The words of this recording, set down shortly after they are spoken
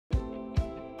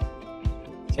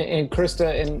And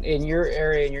Krista, in your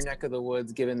area, in your neck of the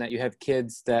woods, given that you have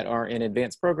kids that are in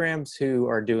advanced programs who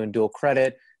are doing dual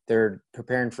credit, they're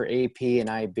preparing for AP and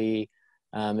IB,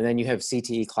 and then you have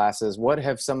CTE classes, what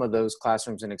have some of those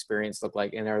classrooms and experience look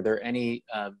like? And are there any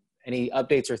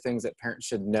updates or things that parents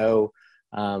should know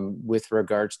with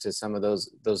regards to some of those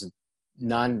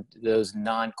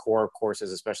non-core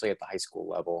courses, especially at the high school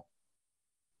level?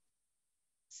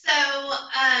 So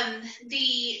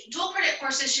the dual credit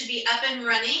courses should be up and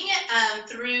running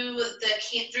through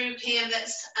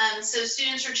Canvas. So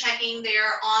students are checking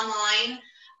their online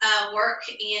work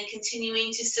and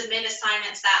continuing to submit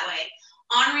assignments that way.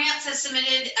 On-Ramps has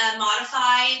submitted a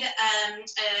modified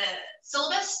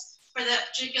syllabus for that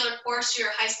particular course to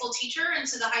your high school teacher, and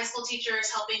so the high school teacher is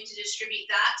helping to distribute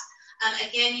that.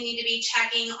 Again, you need to be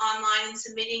checking online and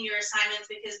submitting your assignments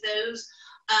because those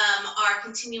are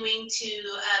continuing to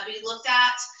be looked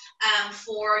at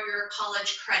for your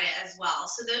college credit as well.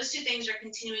 So those two things are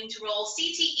continuing to roll.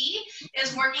 CTE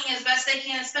is working as best they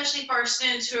can, especially for our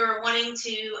students who are wanting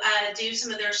to do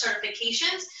some of their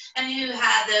certifications and who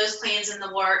have those plans in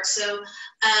the works. So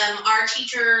our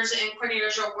teachers and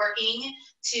coordinators are working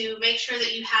to make sure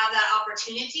that you have that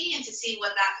opportunity and to see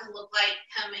what that could look like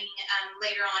coming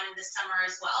later on in the summer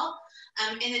as well.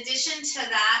 In addition to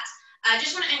that, I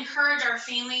just want to encourage our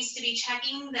families to be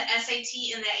checking the SAT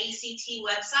and the ACT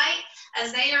website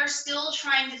as they are still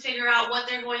trying to figure out what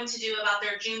they're going to do about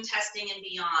their June testing and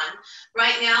beyond.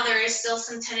 Right now, there is still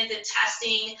some tentative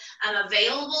testing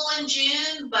available in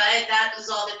June, but that is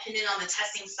all dependent on the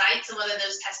testing sites and whether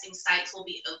those testing sites will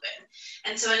be open.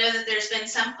 And so I know that there's been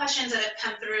some questions that have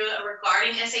come through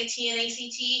regarding SAT and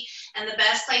ACT, and the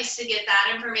best place to get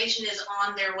that information is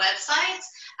on their websites,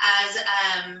 as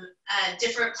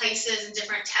different places and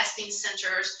different testing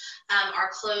centers are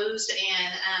closed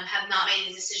and have not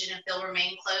made a decision if they'll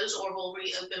remain closed or will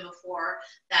reopen before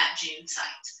that June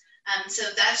site. So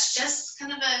that's just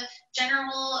kind of a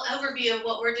general overview of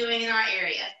what we're doing in our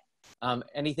area.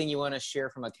 Anything you want to share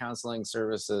from a counseling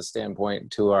services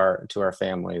standpoint to our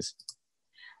families?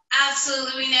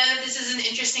 Absolutely. We know that this is an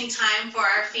interesting time for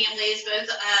our families,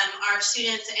 both our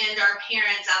students and our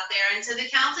parents out there. And so the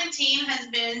counseling team has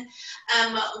been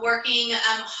working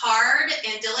hard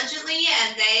and diligently,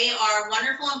 and they are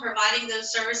wonderful in providing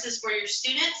those services for your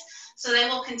students. So they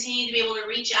will continue to be able to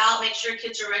reach out, make sure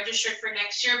kids are registered for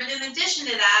next year. But in addition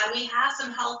to that, we have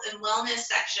some health and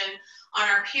wellness section on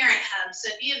our parent hub. So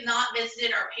if you have not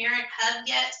visited our parent hub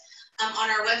yet,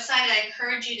 on our website, I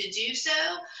encourage you to do so,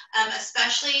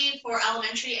 especially for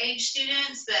elementary age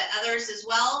students, but others as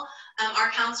well. Our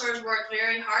counselors work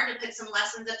very hard to put some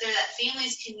lessons up there that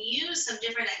families can use, some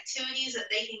different activities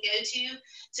that they can go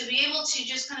to be able to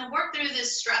just kind of work through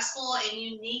this stressful and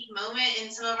unique moment in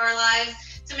some of our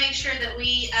lives to make sure that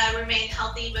we remain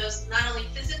healthy, both not only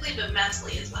physically, but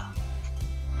mentally as well.